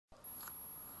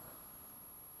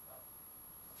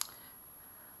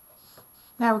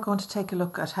Now we're going to take a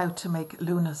look at how to make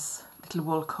Luna's little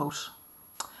wool coat.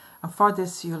 And for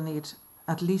this you'll need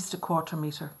at least 1/4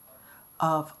 metre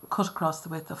of cut across the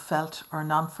width of felt or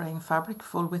non-fraying fabric,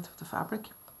 full width of the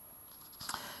fabric.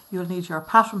 You'll need your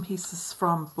pattern pieces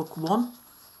from book 1.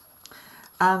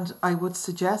 And I would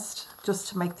suggest, just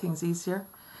to make things easier,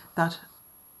 that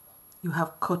you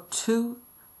have cut 2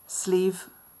 sleeve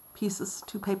pieces,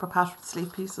 2 paper pattern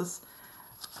sleeve pieces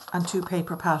and 2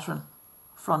 paper pattern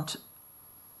front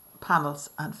panels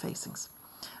and facings,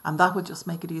 and that would just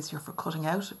make it easier for cutting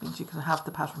out. It means you can have the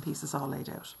pattern pieces all laid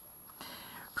out.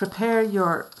 Prepare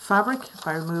your fabric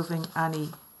by removing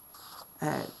any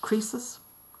creases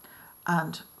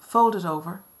and fold it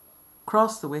over,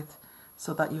 cross the width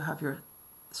so that you have your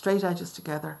straight edges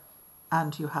together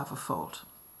and you have a fold.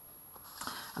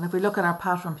 And if we look at our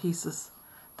pattern pieces,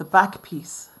 the back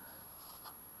piece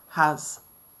has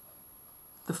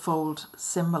the fold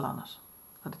symbol on it,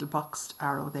 a little boxed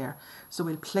arrow there. So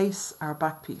we'll place our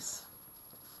back piece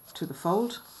to the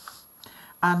fold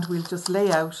and we'll just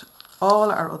lay out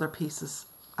all our other pieces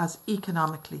as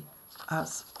economically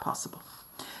as possible.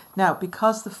 Now,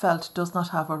 because the felt does not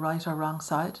have a right or wrong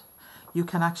side, you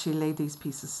can actually lay these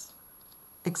pieces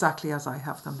exactly as I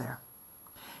have them there.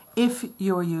 If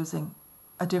you're using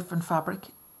a different fabric,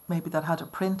 maybe that had a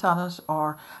print on it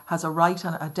or has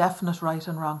a definite right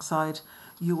and wrong side,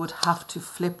 you would have to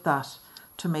flip that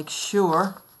to make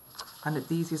sure, and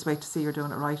the easiest way to see you're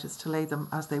doing it right is to lay them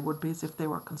as they would be, as if they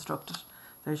were constructed.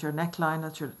 There's your neckline,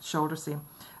 that's your shoulder seam,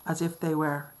 as if they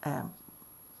were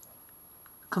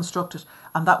constructed,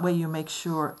 and that way you make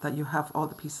sure that you have all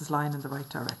the pieces lying in the right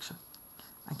direction.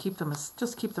 And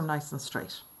just keep them nice and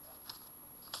straight.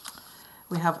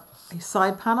 We have a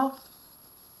side panel,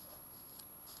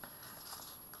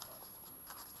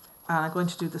 and I'm going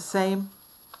to do the same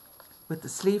with the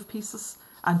sleeve pieces.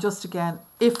 And just again,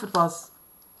 if it was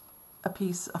a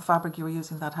piece of fabric you were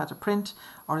using that had a print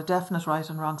or a definite right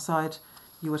and wrong side,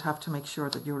 you would have to make sure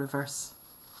that you reverse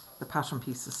the pattern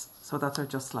pieces so that they're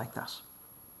just like that.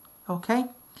 Okay,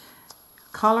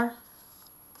 collar,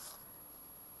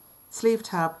 sleeve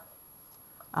tab,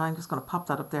 and I'm just going to pop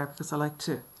that up there because I like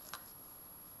to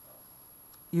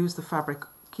use the fabric,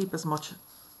 keep as much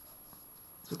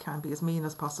as we can, be as mean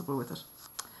as possible with it.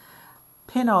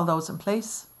 Pin all those in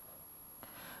place.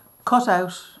 Cut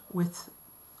out with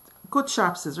good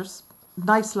sharp scissors,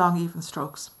 nice long even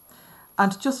strokes,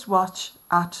 and just watch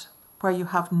at where you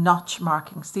have notch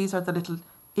markings. These are the little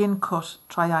in-cut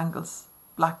triangles,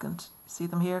 blackened. See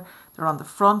them here? They're on the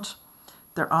front,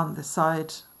 they're on the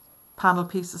side panel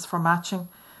pieces for matching.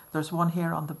 There's one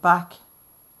here on the back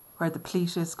where the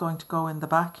pleat is going to go in the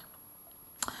back.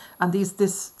 And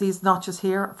these notches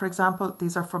here, for example,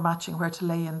 these are for matching where to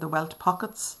lay in the welt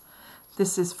pockets.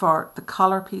 This is for the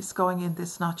collar piece going in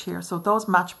this notch here. So those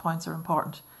match points are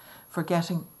important for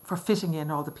fitting in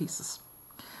all the pieces.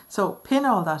 So pin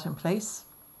all that in place,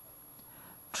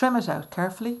 trim it out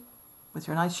carefully with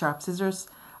your nice sharp scissors,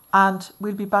 and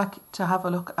we'll be back to have a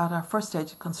look at our first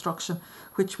stage of construction,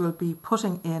 which will be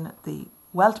putting in the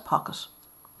welt pocket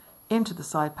into the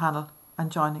side panel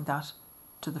and joining that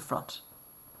to the front.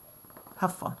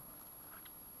 Have fun.